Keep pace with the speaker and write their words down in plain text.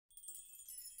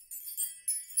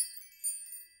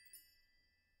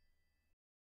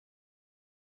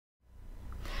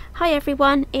Hi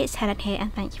everyone, it's Helen here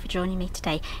and thank you for joining me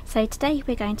today. So today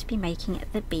we're going to be making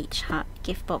the Beach Hut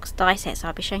gift box die set, so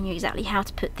I'll be showing you exactly how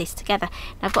to put this together.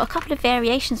 Now I've got a couple of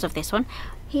variations of this one.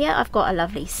 Here I've got a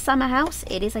lovely summer house.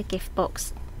 It is a gift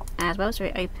box as well, so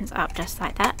it opens up just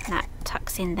like that and that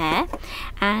tucks in there.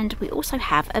 And we also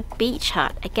have a beach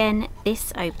hut. Again,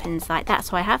 this opens like that,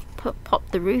 so I have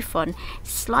popped the roof on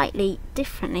slightly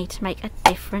differently to make a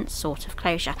different sort of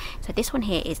closure. So this one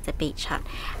here is the beach hut,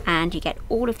 and you get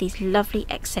all of these lovely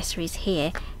accessories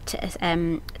here to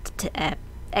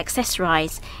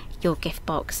accessorize your gift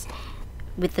box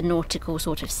with the nautical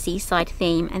sort of seaside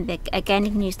theme. And again,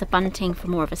 you can use the bunting for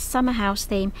more of a summer house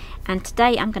theme. And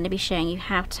today I'm going to be showing you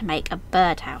how to make a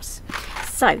birdhouse.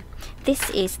 So this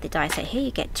is the die set. Here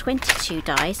you get 22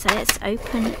 dies, so let's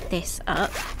open this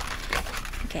up,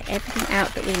 get everything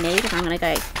out that we need, and I'm going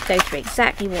to go through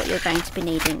exactly what you're going to be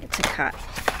needing to cut.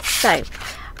 So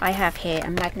I have here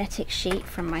a magnetic sheet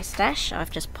from my stash.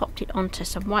 I've just popped it onto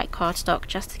some white cardstock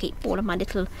just to keep all of my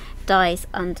little dies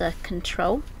under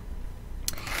control.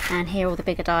 And here all the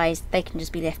bigger dies, they can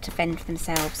just be left to fend for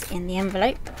themselves in the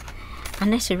envelope,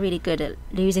 unless you're really good at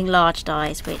losing large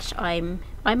dies, which I'm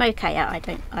okay at.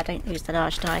 I don't lose the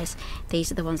large dies. These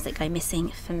are the ones that go missing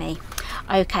for me.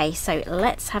 Okay, so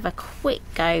let's have a quick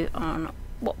go on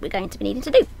what we're going to be needing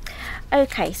to do.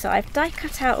 Okay, so I've die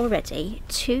cut out already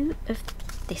two of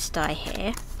this die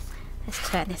here. Let's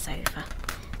turn this over.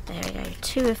 There we go,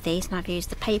 two of these, and I've used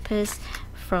the papers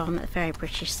from the Very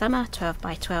British Summer 12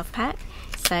 by 12 pack.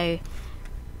 So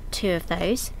two of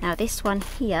those. Now this one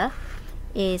here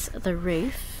is the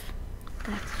roof.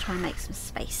 I have to try and make some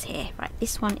space here. Right,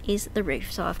 this one is the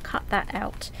roof, so I've cut that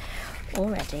out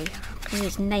already. I'm going to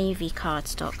use navy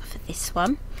cardstock for this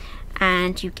one.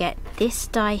 And you get this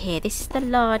die here. This is the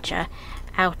larger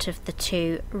out of the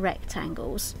two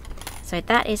rectangles. So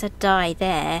that is a die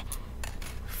there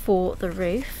for the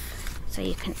roof. So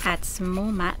you can add some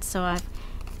more mats. So I've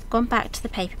gone back to the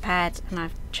paper pad and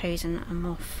I've chosen a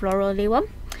more florally one.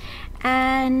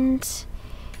 And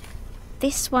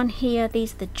this one here,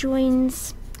 these are the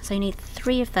joins, so you need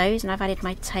 3 of those, and I've added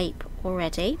my tape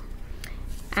already.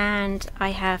 And I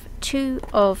have 2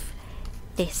 of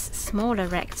this smaller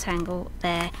rectangle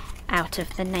there out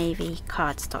of the navy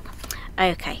cardstock.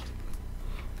 Okay,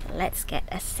 let's get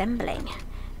assembling.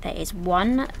 There is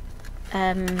one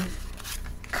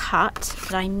cut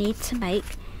that I need to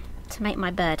make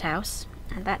my birdhouse,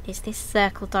 and that is this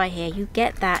circle die here. You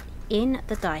get that in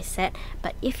the die set,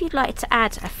 but if you'd like to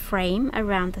add a frame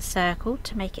around the circle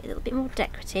to make it a little bit more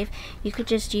decorative, you could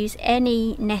just use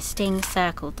any nesting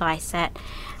circle die set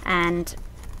and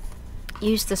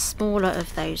use the smaller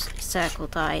of those circle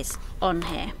dies on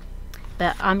here.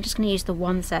 But I'm just going to use the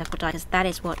one circle die because that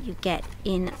is what you get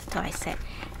in the die set.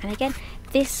 And again,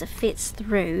 this fits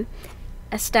through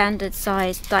a standard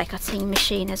size die cutting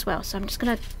machine as well. So I'm just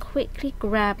going to quickly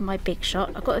grab my Big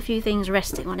Shot. I've got a few things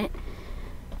resting on it.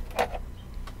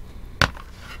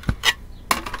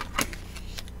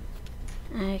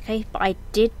 Okay, but I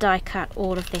did die cut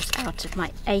all of this out of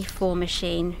my A4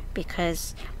 machine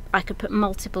because I could put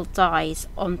multiple dies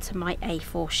onto my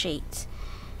A4 sheet.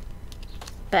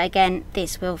 But again,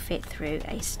 this will fit through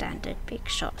a standard Big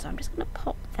Shot, so I'm just going to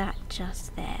pop that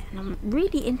just there. And I'm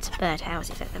really into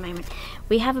birdhouses at the moment.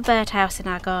 We have a birdhouse in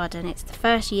our garden. It's the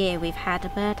first year we've had a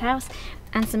birdhouse,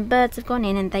 and some birds have gone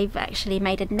in and they've actually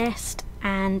made a nest,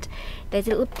 and there's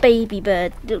little baby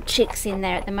bird, little chicks in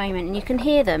there at the moment, and you can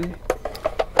hear them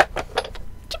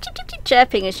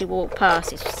chirping as you walk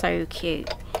past. It's so cute.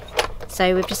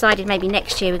 So we've decided maybe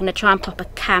next year we're going to try and pop a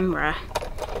camera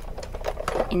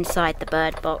inside the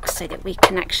bird box so that we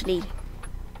can actually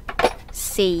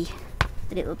see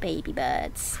the little baby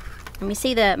birds, and we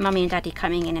see the mummy and daddy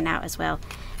coming in and out as well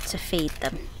to feed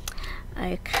them.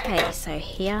 Okay, so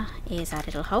here is our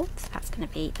little hole. So that's going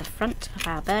to be the front of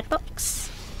our bird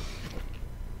box.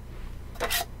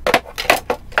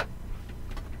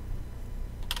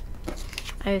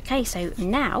 Okay, so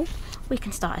now we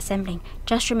can start assembling.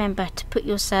 Just remember to put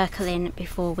your circle in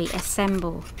before we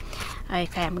assemble.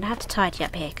 Okay, I'm going to have to tidy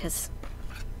up here because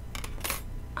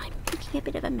I'm making a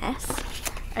bit of a mess.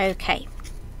 Okay,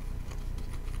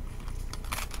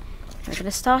 we're going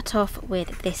to start off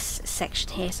with this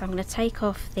section here. So I'm going to take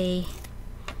off the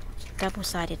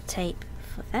double-sided tape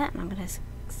for that, and I'm going to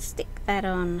stick that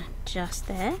on just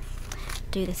there.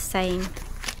 Do the same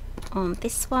on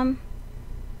this one.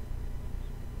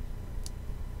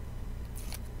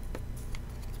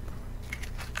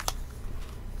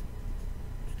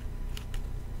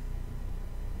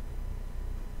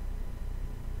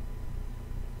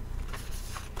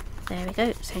 There we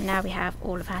go. So now we have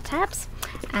all of our tabs.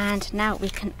 And now we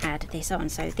can add this on.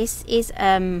 So this is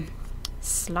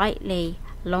slightly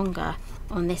longer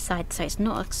on this side, so it's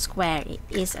not a square, it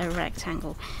is a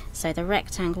rectangle. So the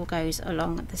rectangle goes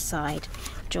along the side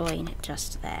join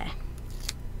just there.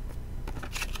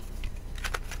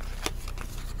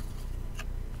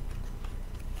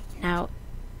 Now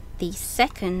the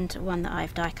second one that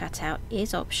I've die cut out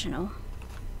is optional.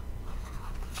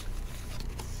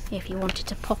 If you wanted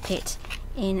to pop it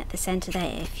in the center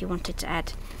there, if you wanted to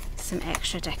add some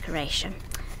extra decoration.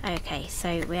 Okay,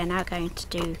 so we are now going to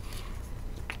do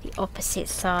the opposite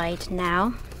side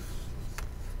now.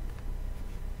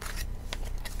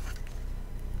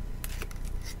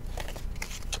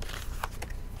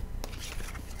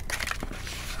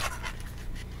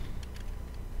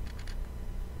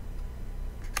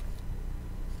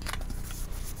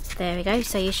 There we go,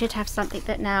 so you should have something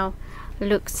that now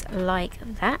looks like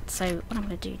that. So what I'm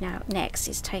going to do now next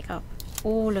is take up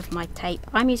all of my tape.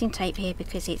 I'm using tape here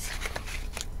because it's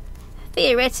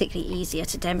theoretically easier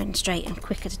to demonstrate and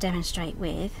quicker to demonstrate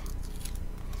with,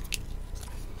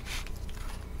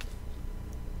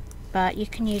 but you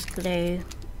can use glue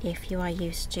if you are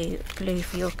used to glue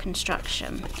for your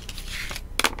construction.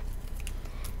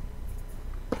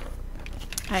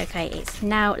 Okay, it's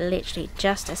now literally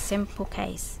just a simple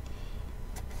case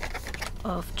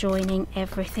of joining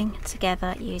everything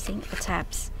together using the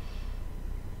tabs.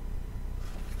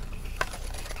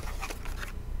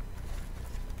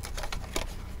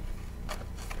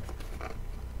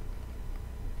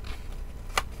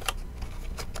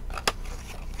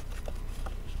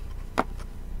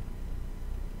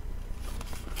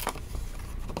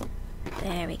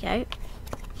 There we go.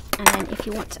 And then if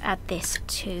you want to add this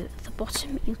to the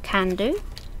bottom, you can do.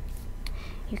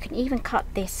 You can even cut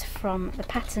this from the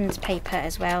patterns paper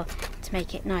as well to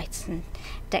make it nice and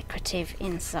decorative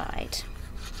inside.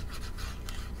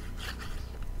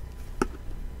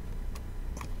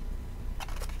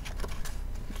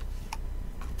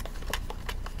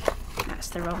 That's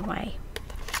the wrong way.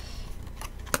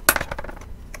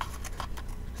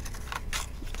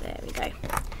 There we go.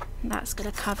 And that's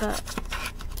going to cover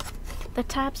the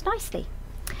tabs nicely.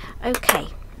 Okay.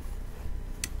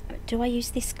 Do I use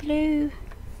this glue?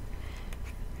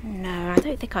 No, I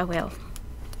don't think I will.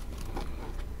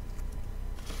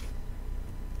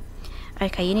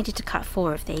 Okay, you needed to cut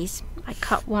 4 of these. I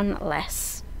cut 1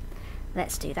 less.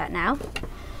 Let's do that now.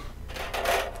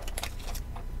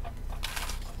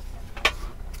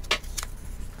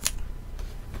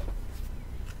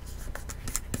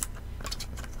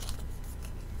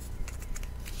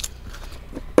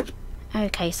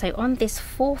 Okay, so on this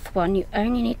 4th one, you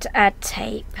only need to add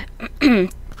tape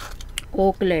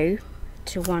or glue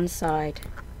to one side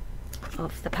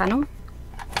of the panel.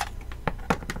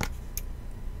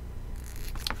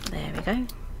 There we go.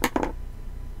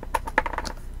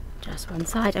 Just one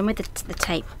side, and with the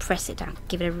tape, press it down.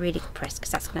 Give it a really good press,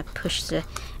 because that's going to push the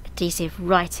adhesive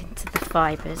right into the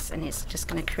fibres, and it's just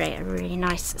going to create a really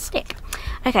nice stick.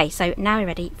 Okay, so now we're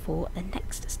ready for the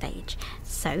next stage.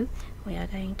 So we are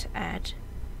going to add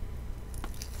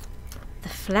the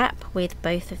flap with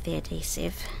both of the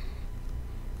adhesive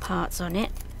parts on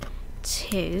it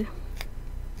to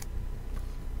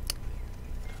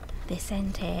this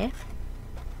end here.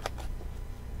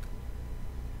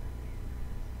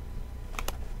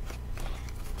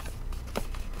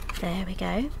 There we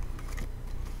go.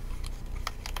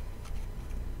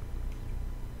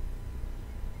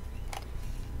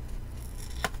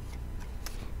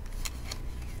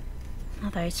 Now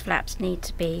those flaps need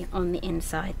to be on the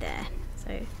inside there,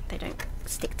 so they don't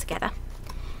stick together.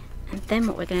 And then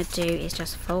what we're going to do is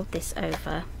just fold this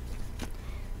over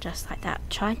just like that.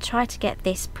 Try to get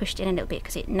this pushed in a little bit,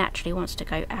 because it naturally wants to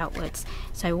go outwards.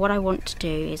 So what I want to do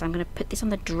is I'm going to put this on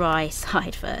the dry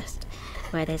side first,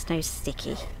 where there's no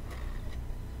sticky.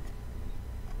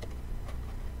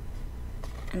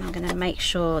 And I'm going to make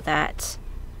sure that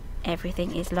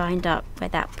everything is lined up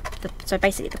where so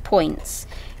basically the points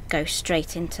go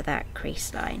straight into that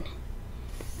crease line.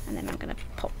 And then I'm going to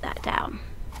pop that down.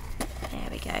 There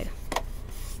we go.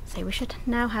 So we should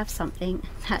now have something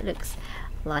that looks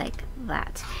like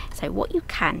that. So what you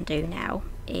can do now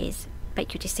is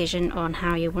make your decision on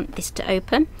how you want this to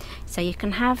open. So you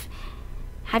can have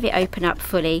it open up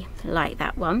fully like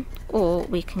that one, or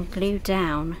we can glue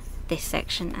down this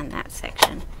section and that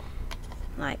section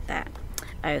like that.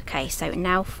 Okay, so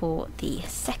now for the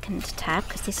second tab,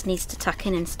 because this needs to tuck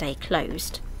in and stay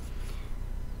closed.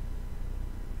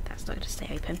 That's not going to stay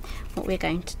open. What we're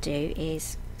going to do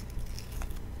is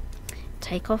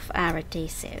take off our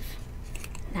adhesive.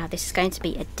 Now this is going to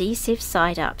be adhesive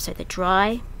side up, so the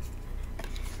dry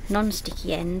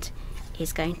non-sticky end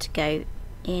is going to go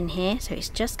in here, so it's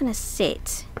just going to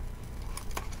sit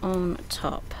on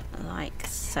top like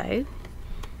so.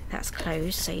 That's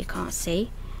closed so you can't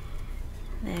see.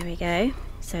 There we go.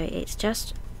 So it's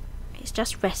just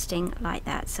resting like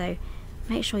that. So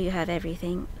make sure you have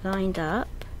everything lined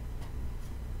up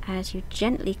as you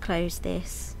gently close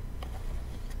this.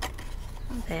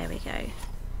 There we go.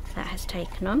 That has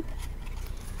taken on.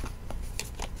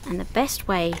 And the best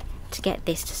way to get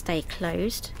this to stay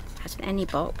closed, as with any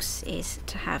box, is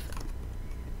to have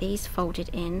these folded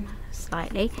in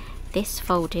slightly, this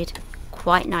folded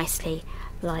quite nicely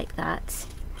like that,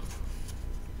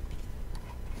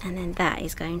 and then that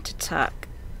is going to tuck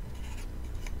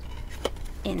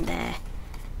in there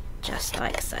just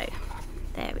like so.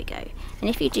 There we go. And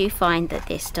if you do find that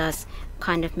this does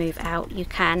kind of move out, you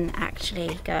can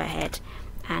actually go ahead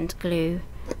and glue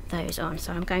those on.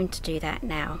 So I'm going to do that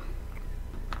now.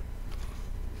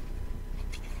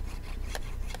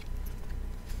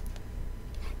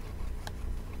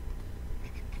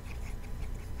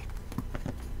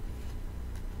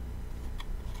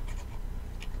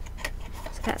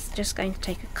 So that's just going to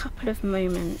take a couple of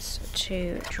moments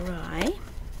to dry.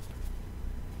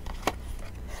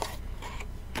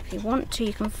 If you want to,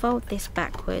 you can fold this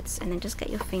backwards and then just get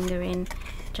your finger in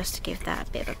just to give that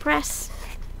a bit of a press.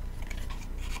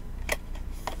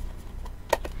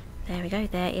 There we go,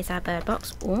 there is our bird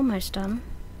box, almost done.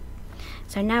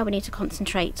 So now we need to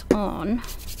concentrate on,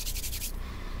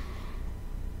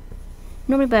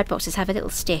 normally bird boxes have a little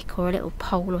stick or a little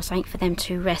pole or something for them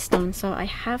to rest on, so I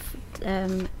have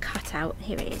cut out,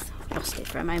 here it is, I've lost it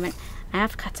for a moment, I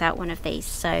have cut out one of these.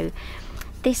 So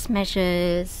this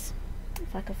measures,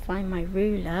 if I could find my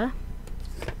ruler,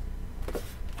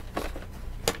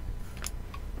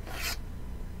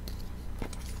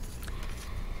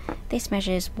 this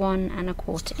measures 1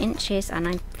 1/4 inches, and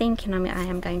I'm thinking I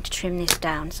am going to trim this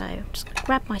down. So I'm just going to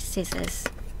grab my scissors,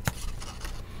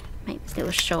 make this a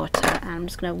little shorter, and I'm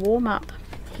just going to warm up,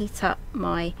 heat up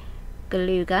my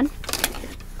glue gun.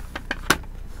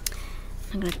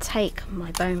 I'm going to take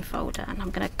my bone folder and I'm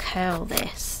going to curl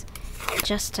this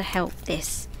just to help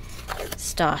this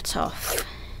start off,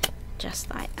 just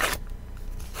like that.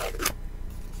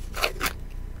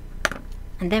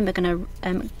 And then we're going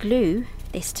to glue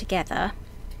this together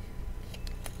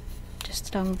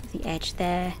just along the edge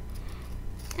there,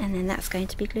 and then that's going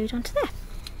to be glued onto there.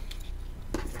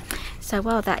 So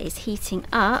while that is heating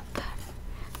up,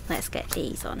 let's get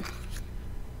these on.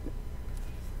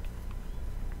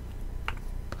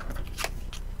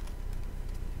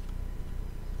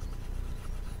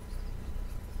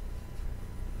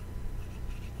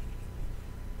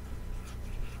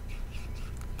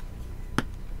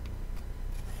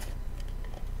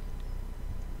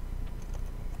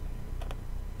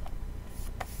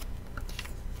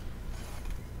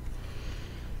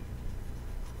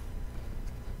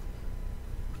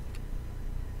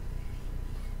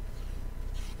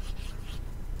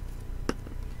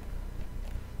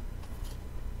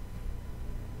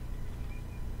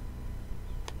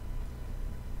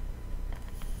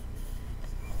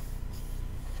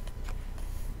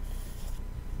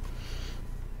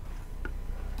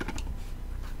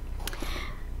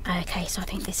 Okay, so I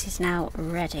think this is now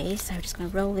ready, so I'm just going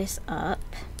to roll this up.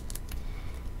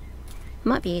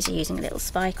 Might be easier using a little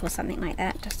spike or something like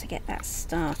that just to get that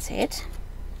started.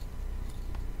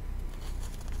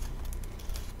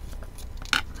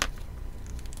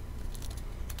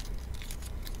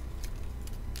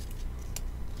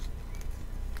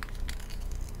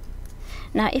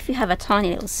 Now if you have a tiny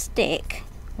little stick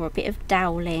or a bit of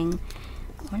doweling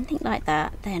or anything like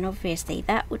that, then obviously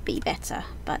that would be better,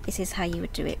 but this is how you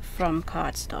would do it from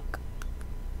cardstock.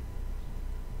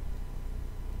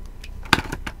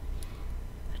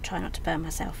 I'll try not to burn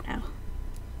myself now.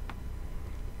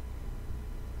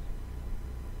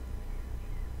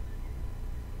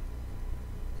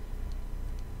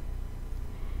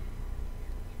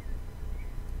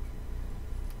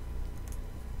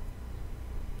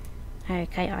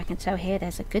 Okay, I can tell here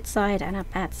there's a good side and a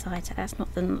bad side, so that's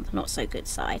not the not so good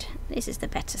side. This is the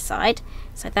better side,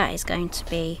 so that is going to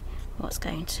be what's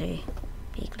going to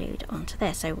be glued onto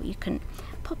there. So you can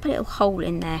pop a little hole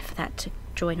in there for that to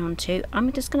join onto.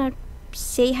 I'm just going to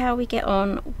see how we get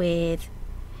on with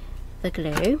the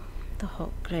glue, the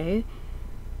hot glue,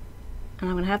 and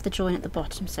I'm going to have the join at the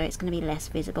bottom so it's going to be less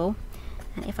visible,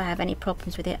 and if I have any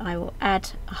problems with it I will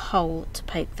add a hole to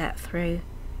poke that through.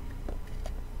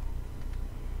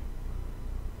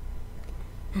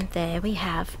 And there we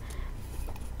have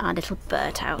our little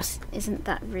birdhouse. Isn't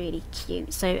that really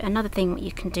cute? So another thing what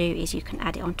you can do is you can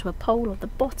add it onto a pole on the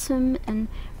bottom and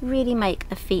really make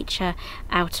a feature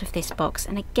out of this box.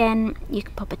 And again, you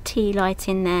can pop a tea light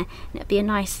in there and it'll be a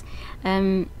nice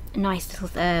nice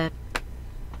little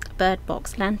bird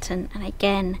box lantern. And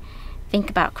again, think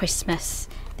about Christmas.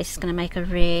 This is going to make a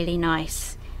really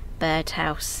nice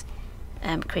birdhouse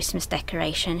Christmas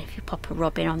decoration. If you pop a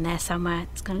robin on there somewhere,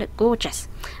 it's going to look gorgeous.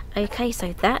 Okay,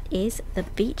 so that is the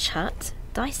beach hut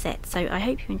die set. So I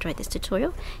hope you enjoyed this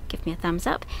tutorial. Give me a thumbs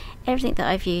up. Everything that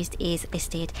I've used is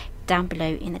listed down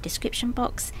below in the description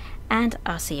box, and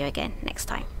I'll see you again next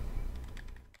time.